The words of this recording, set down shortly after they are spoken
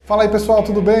Fala aí pessoal,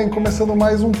 tudo bem? Começando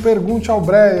mais um Pergunte ao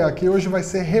Breia, que hoje vai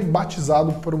ser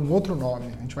rebatizado por um outro nome.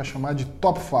 A gente vai chamar de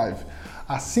Top 5.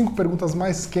 As 5 perguntas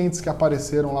mais quentes que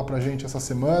apareceram lá pra gente essa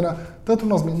semana, tanto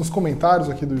nos comentários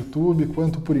aqui do YouTube,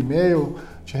 quanto por e-mail.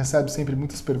 A gente recebe sempre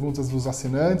muitas perguntas dos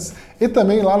assinantes. E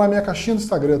também lá na minha caixinha do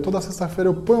Instagram. Toda sexta-feira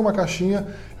eu ponho uma caixinha,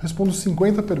 respondo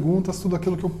 50 perguntas, tudo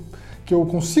aquilo que eu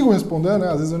consigo responder, né?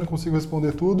 Às vezes eu não consigo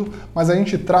responder tudo, mas a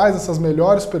gente traz essas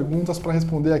melhores perguntas para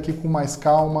responder aqui com mais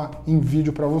calma em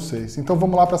vídeo para vocês. Então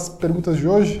vamos lá para as perguntas de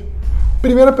hoje?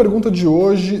 Primeira pergunta de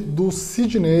hoje do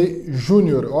Sidney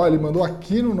Júnior. Olha, ele mandou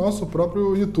aqui no nosso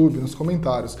próprio YouTube, nos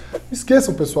comentários. Não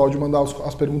esqueçam, pessoal, de mandar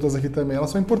as perguntas aqui também, elas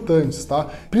são importantes, tá?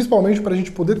 Principalmente para a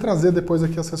gente poder trazer depois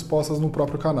aqui as respostas no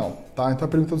próprio canal, tá? Então a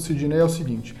pergunta do Sidney é o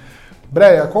seguinte: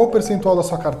 Breia, qual o percentual da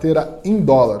sua carteira em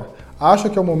dólar?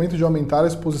 Acha que é o momento de aumentar a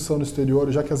exposição no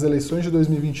exterior, já que as eleições de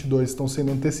 2022 estão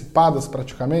sendo antecipadas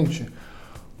praticamente?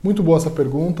 Muito boa essa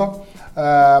pergunta.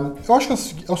 Eu acho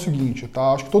que é o seguinte,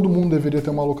 tá? Acho que todo mundo deveria ter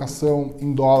uma alocação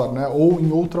em dólar, né? Ou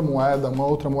em outra moeda, uma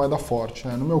outra moeda forte,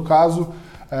 né? No meu caso,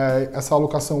 essa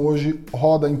alocação hoje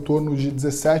roda em torno de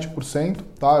 17%,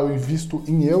 tá? Eu invisto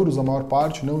em euros a maior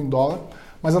parte, não em dólar,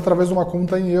 mas através de uma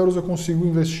conta em euros eu consigo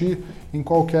investir em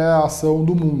qualquer ação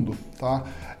do mundo, tá?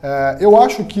 Eu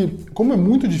acho que, como é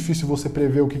muito difícil você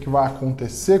prever o que vai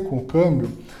acontecer com o câmbio,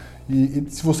 e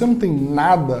se você não tem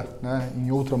nada, né, em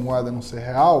outra moeda a não ser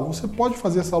real, você pode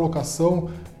fazer essa alocação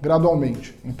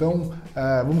gradualmente. Então,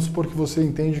 vamos supor que você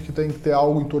entende que tem que ter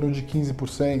algo em torno de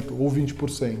 15% ou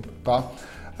 20%, tá?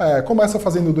 Começa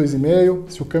fazendo 2,5%,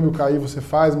 se o câmbio cair você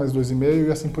faz mais 2,5%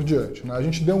 e assim por diante, né? A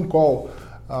gente deu um call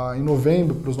em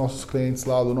novembro para os nossos clientes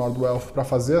lá do Nordwealth para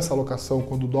fazer essa alocação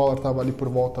quando o dólar estava ali por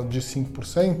volta de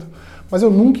 5%, mas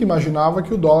eu nunca imaginava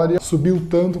que o dólar ia subir o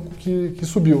tanto que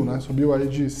subiu, né? Subiu aí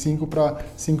de 5 para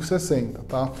 5,60,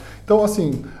 tá? Então,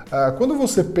 assim, quando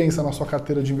você pensa na sua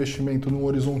carteira de investimento num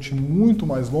horizonte muito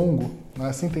mais longo,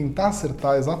 né, sem tentar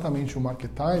acertar exatamente o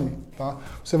market time, tá?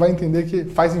 Você vai entender que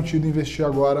faz sentido investir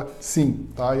agora sim,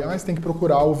 tá? Mas tem que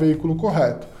procurar o veículo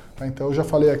correto. Então eu já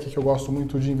falei aqui que eu gosto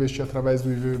muito de investir através do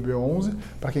IVB11,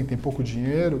 para quem tem pouco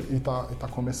dinheiro e está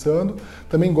começando.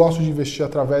 Também gosto de investir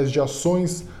através de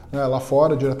ações, né, lá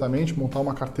fora diretamente, montar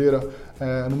uma carteira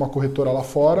numa corretora lá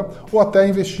fora, ou até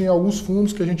investir em alguns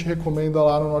fundos que a gente recomenda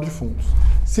lá no Nord Fundos.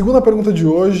 Segunda pergunta de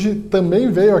hoje também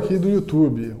veio aqui do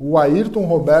YouTube, o Ayrton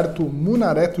Roberto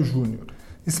Munareto Júnior.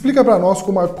 Explica para nós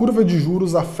como a curva de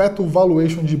juros afeta o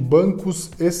valuation de bancos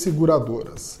e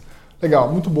seguradoras.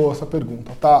 Legal, muito boa essa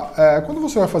pergunta, tá? Quando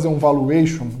você vai fazer um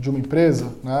valuation de uma empresa,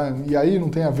 né, e aí não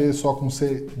tem a ver só com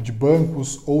ser de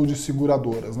bancos ou de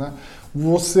seguradoras, né?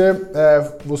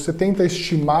 Você tenta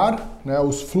estimar, né,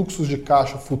 os fluxos de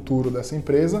caixa futuro dessa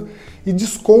empresa e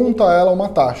desconta ela uma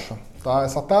taxa, tá?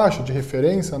 Essa taxa de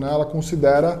referência, né, ela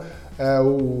considera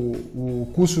o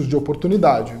custo de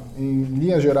oportunidade, em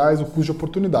linhas gerais, o custo de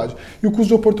oportunidade. E o custo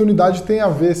de oportunidade tem a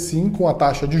ver, sim, com a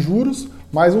taxa de juros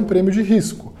mais um prêmio de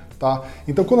risco. Tá?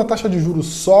 Então, quando a taxa de juros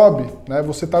sobe, né,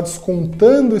 você está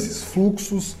descontando esses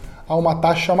fluxos a uma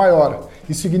taxa maior.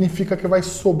 Isso significa que vai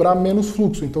sobrar menos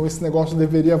fluxo, então esse negócio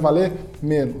deveria valer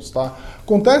menos. Tá?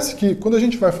 Acontece que quando a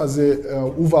gente vai fazer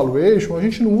o valuation, a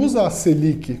gente não usa a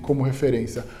Selic como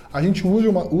referência, a gente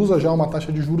usa já uma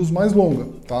taxa de juros mais longa.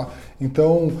 Tá?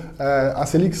 Então, a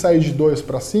Selic sair de 2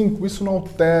 para 5, isso não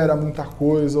altera muita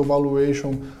coisa o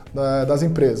valuation das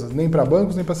empresas, nem para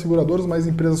bancos, nem para seguradoras, mas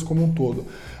empresas como um todo.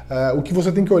 O que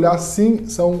você tem que olhar, sim,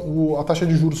 são a taxa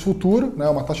de juros futura, né,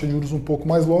 uma taxa de juros um pouco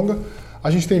mais longa.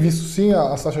 A gente tem visto, sim,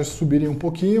 as taxas subirem um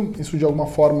pouquinho, isso de alguma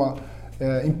forma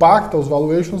impacta os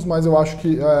valuations, mas eu acho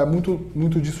que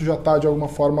muito disso já está, de alguma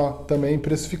forma, também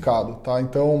precificado. Tá?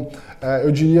 Então,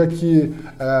 eu diria que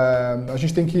a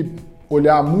gente tem que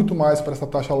olhar muito mais para essa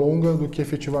taxa longa do que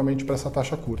efetivamente para essa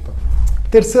taxa curta.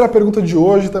 Terceira pergunta de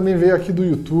hoje também veio aqui do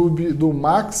YouTube, do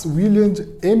Max William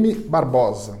M.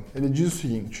 Barbosa. Ele diz o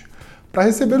seguinte: para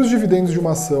receber os dividendos de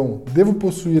uma ação, devo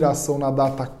possuir a ação na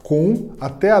data com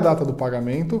até a data do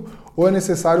pagamento, ou é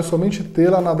necessário somente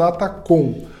tê-la na data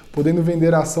com, podendo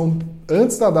vender a ação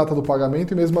antes da data do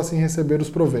pagamento e mesmo assim receber os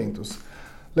proventos?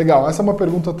 Legal, essa é uma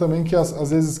pergunta também que às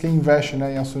vezes quem investe,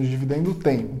 né, em ações de dividendo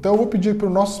tem. Então eu vou pedir para o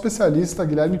nosso especialista,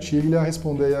 Guilherme Tiglia,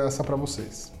 responder essa para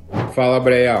vocês. Fala,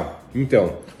 Breia.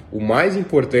 Então, o mais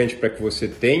importante para que você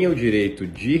tenha o direito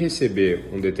de receber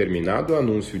um determinado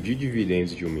anúncio de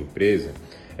dividendos de uma empresa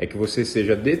é que você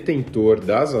seja detentor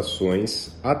das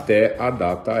ações até a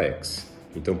data X.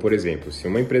 Então, por exemplo, se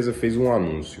uma empresa fez um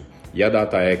anúncio e a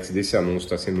data X desse anúncio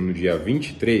está sendo no dia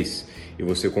 23 e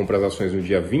você compra as ações no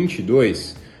dia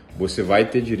 22, você vai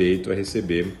ter direito a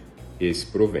receber esse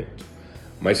provento.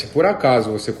 Mas se por acaso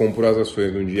você comprou as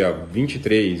ações no dia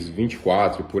 23,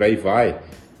 24 e por aí vai,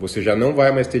 você já não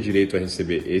vai mais ter direito a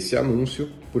receber esse anúncio,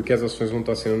 porque as ações vão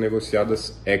estar sendo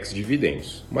negociadas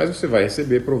ex-dividendos. Mas você vai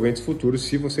receber proventos futuros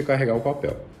se você carregar o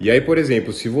papel. E aí, por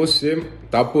exemplo, se você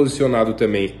está posicionado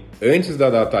também antes da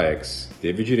data X,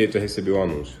 teve direito a receber o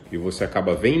anúncio, e você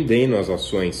acaba vendendo as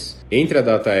ações entre a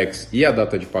data X e a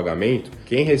data de pagamento,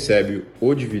 quem recebe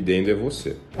o dividendo é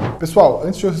você. Pessoal,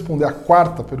 antes de eu responder a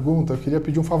quarta pergunta, eu queria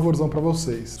pedir um favorzão para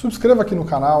vocês. Subscreva aqui no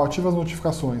canal, ative as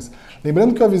notificações.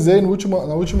 Lembrando que eu avisei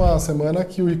na última semana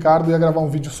que o Ricardo ia gravar um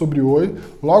vídeo sobre Oi.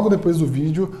 Logo depois do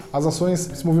vídeo, as ações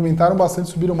se movimentaram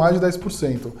bastante, subiram mais de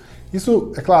 10%.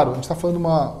 Isso, é claro, a gente está falando de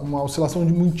uma oscilação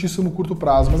de muitíssimo curto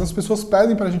prazo, mas as pessoas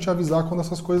pedem para a gente avisar quando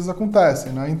essas coisas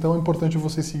acontecem, né? Então é importante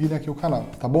vocês seguirem aqui o canal,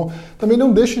 tá bom? Também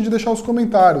não deixem de deixar os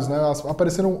comentários, né?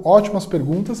 Apareceram ótimas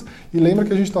perguntas e lembra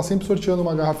que a gente está sempre sorteando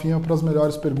uma garrafinha para as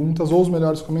melhores perguntas ou os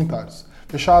melhores comentários.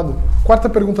 Fechado? Quarta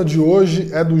pergunta de hoje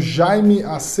é do Jaime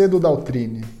Acedo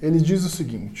Daltrini. Ele diz o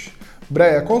seguinte: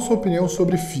 Breia, qual a sua opinião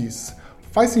sobre FIIs?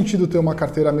 Faz sentido ter uma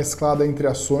carteira mesclada entre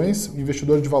ações,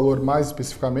 investidor de valor mais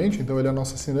especificamente, então ele é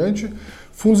nosso assinante,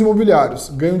 fundos imobiliários,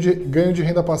 ganho de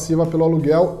renda passiva pelo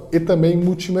aluguel e também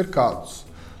multimercados.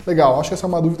 Legal, acho que essa é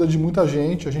uma dúvida de muita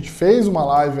gente. A gente fez uma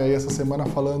live aí essa semana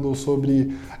falando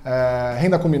sobre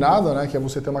renda combinada, né, que é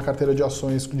você ter uma carteira de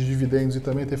ações de dividendos e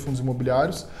também ter fundos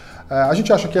imobiliários. A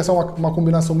gente acha que essa é uma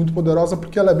combinação muito poderosa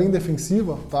porque ela é bem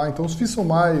defensiva, tá? Então os FIIs são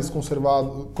mais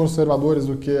conservadores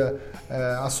do que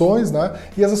ações, né?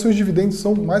 E as ações de dividendos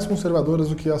são mais conservadoras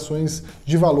do que ações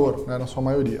de valor, né, na sua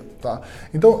maioria, tá?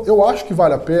 Então eu acho que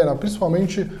vale a pena,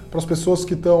 principalmente para as pessoas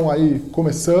que estão aí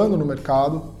começando no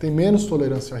mercado, tem menos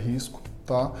tolerância a risco,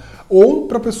 tá? Ou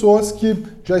para pessoas que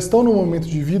já estão num momento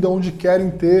de vida onde querem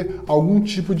ter algum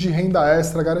tipo de renda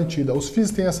extra garantida. Os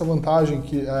FIIs têm essa vantagem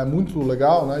que é muito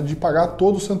legal, né, de pagar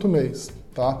todo santo mês.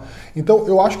 Tá? Então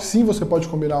eu acho que sim, você pode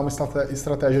combinar uma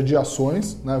estratégia de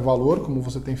ações, né, valor, como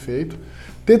você tem feito.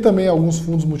 Ter também alguns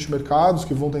fundos multimercados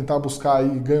que vão tentar buscar aí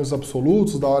ganhos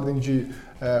absolutos da ordem de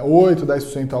 8,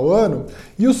 10% ao ano.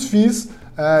 E os FIIs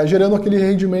gerando aquele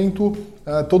rendimento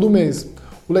todo mês.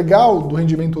 O legal do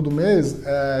rendimento todo mês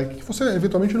é que você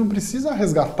eventualmente não precisa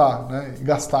resgatar, né, e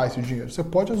gastar esse dinheiro. Você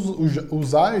pode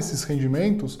usar esses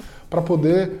rendimentos para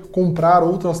poder comprar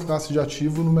outras classes de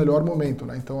ativo no melhor momento,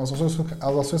 né? Então as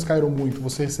ações caíram muito,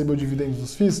 você recebeu dividendos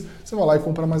dos FIIs, você vai lá e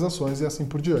compra mais ações e assim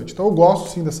por diante. Então eu gosto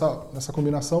sim dessa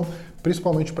combinação,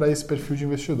 principalmente para esse perfil de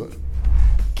investidor.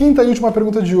 Quinta e última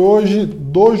pergunta de hoje,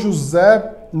 do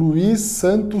José Luiz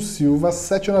Santos Silva,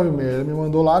 796. Ele me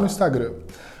mandou lá no Instagram.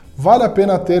 Vale a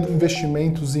pena ter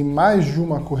investimentos em mais de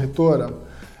uma corretora?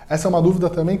 Essa é uma dúvida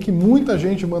também que muita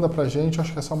gente manda pra gente,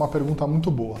 acho que essa é uma pergunta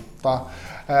muito boa, tá?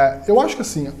 Eu acho que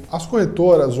assim, as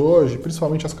corretoras hoje,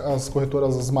 principalmente as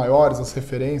corretoras as maiores, as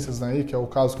referências, né, que é o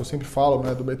caso que eu sempre falo,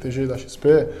 né, do BTG e da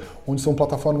XP, onde são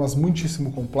plataformas muitíssimo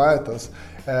completas,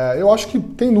 eu acho que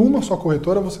tendo uma só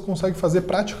corretora você consegue fazer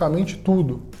praticamente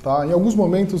tudo, tá? Em alguns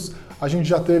momentos a gente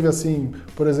já teve, assim,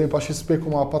 por exemplo, a XP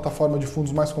com uma plataforma de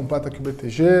fundos mais completa que o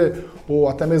BTG, ou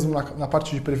até mesmo na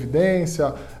parte de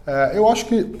previdência. Eu acho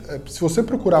que se você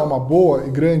procurar uma boa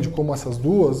e grande como essas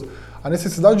duas, a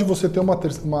necessidade de você ter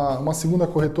uma segunda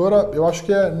corretora, eu acho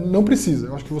que não precisa,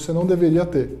 eu acho que você não deveria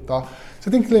ter, tá?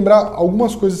 Você tem que lembrar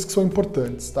algumas coisas que são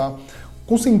importantes, tá?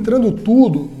 Concentrando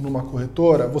tudo numa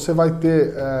corretora, você vai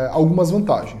ter algumas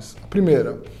vantagens. A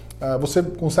primeira, você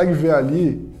consegue ver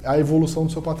ali a evolução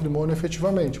do seu patrimônio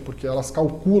efetivamente, porque elas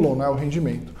calculam, né, o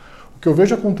rendimento. O que eu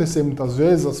vejo acontecer muitas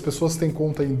vezes, as pessoas têm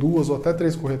conta em 2 ou até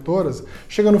 3 corretoras,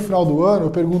 chega no final do ano, eu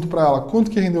pergunto para ela quanto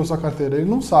que rendeu sua carteira, ele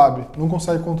não sabe, não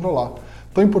consegue controlar.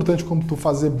 Tão importante como tu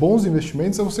fazer bons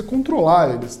investimentos é você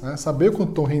controlar eles, né, saber quanto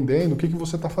estão rendendo, o que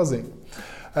você está fazendo.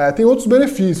 Tem outros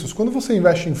benefícios, quando você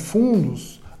investe em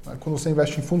fundos,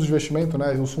 de investimento,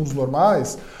 né, os fundos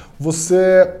normais,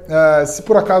 você, se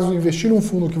por acaso investir num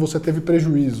fundo que você teve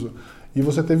prejuízo e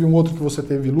você teve um outro que você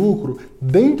teve lucro,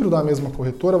 dentro da mesma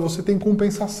corretora você tem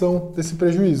compensação desse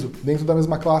prejuízo, dentro da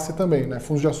mesma classe também, né,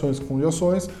 fundos de ações com fundos de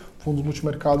ações, fundos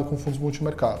multimercado com fundos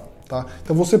multimercado. Tá?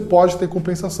 Então você pode ter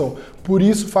compensação. Por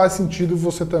isso faz sentido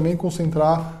você também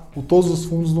concentrar todos os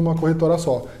fundos numa corretora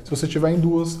só. Se você tiver em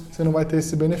 2, você não vai ter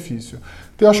esse benefício.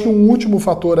 Então eu acho que um último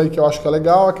fator aí que eu acho que é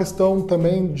legal é a questão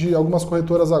também de algumas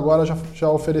corretoras agora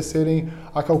já oferecerem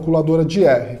a calculadora de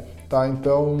R. Tá?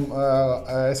 Então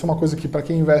essa é uma coisa que para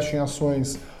quem investe em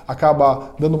ações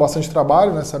acaba dando bastante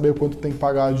trabalho, né? Saber quanto tem que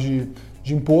pagar de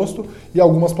imposto, e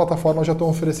algumas plataformas já estão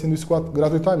oferecendo isso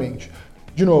gratuitamente.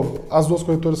 De novo, as duas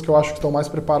corretoras que eu acho que estão mais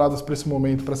preparadas para esse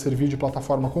momento, para servir de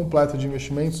plataforma completa de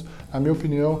investimentos, na minha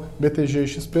opinião, BTG e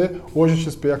XP. Hoje a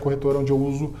XP é a corretora onde eu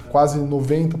uso quase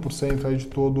 90% aí de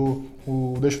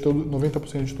deixo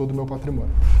 90% de todo o meu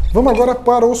patrimônio. Vamos agora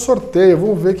para o sorteio.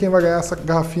 Vamos ver quem vai ganhar essa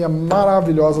garrafinha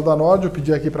maravilhosa da Nord. Eu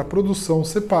pedi aqui para a produção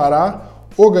separar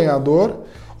o ganhador.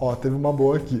 Ó, teve uma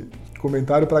boa aqui.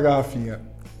 Comentário para a garrafinha.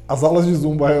 As aulas de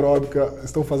zumba aeróbica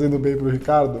estão fazendo bem para o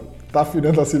Ricardo? Tá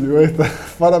afinando a silhueta?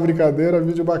 Para a brincadeira,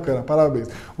 vídeo bacana, parabéns.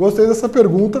 Gostei dessa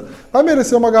pergunta, vai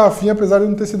merecer uma garrafinha, apesar de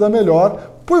não ter sido a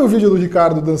melhor. Põe o vídeo do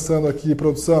Ricardo dançando aqui,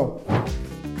 produção.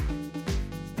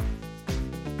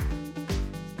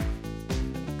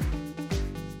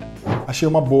 Achei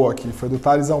uma boa aqui, foi do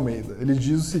Thales Almeida. Ele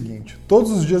diz o seguinte: todos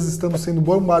os dias estamos sendo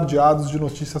bombardeados de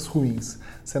notícias ruins,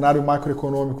 cenário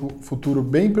macroeconômico futuro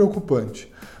bem preocupante.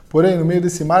 Porém, no meio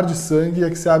desse mar de sangue é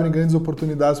que se abrem grandes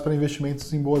oportunidades para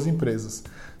investimentos em boas empresas.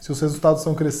 Se os resultados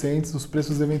são crescentes, os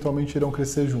preços eventualmente irão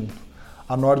crescer junto.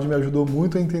 A Nord me ajudou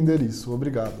muito a entender isso.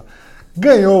 Obrigado.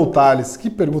 Ganhou, Thales. Que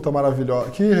pergunta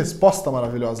maravilhosa, que resposta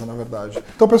maravilhosa, na verdade.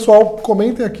 Então, pessoal,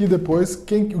 comentem aqui depois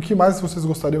o que mais vocês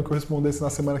gostariam que eu respondesse na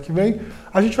semana que vem.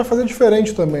 A gente vai fazer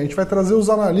diferente também. A gente vai trazer os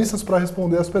analistas para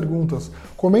responder as perguntas.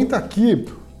 Comenta aqui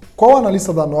qual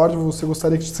analista da Nord você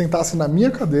gostaria que sentasse na minha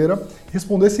cadeira e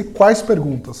respondesse quais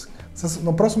perguntas.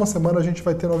 Na próxima semana a gente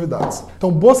vai ter novidades.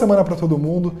 Então, boa semana para todo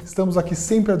mundo. Estamos aqui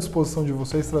sempre à disposição de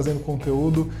vocês, trazendo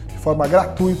conteúdo de forma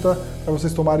gratuita para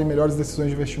vocês tomarem melhores decisões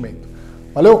de investimento.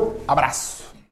 Valeu, abraço!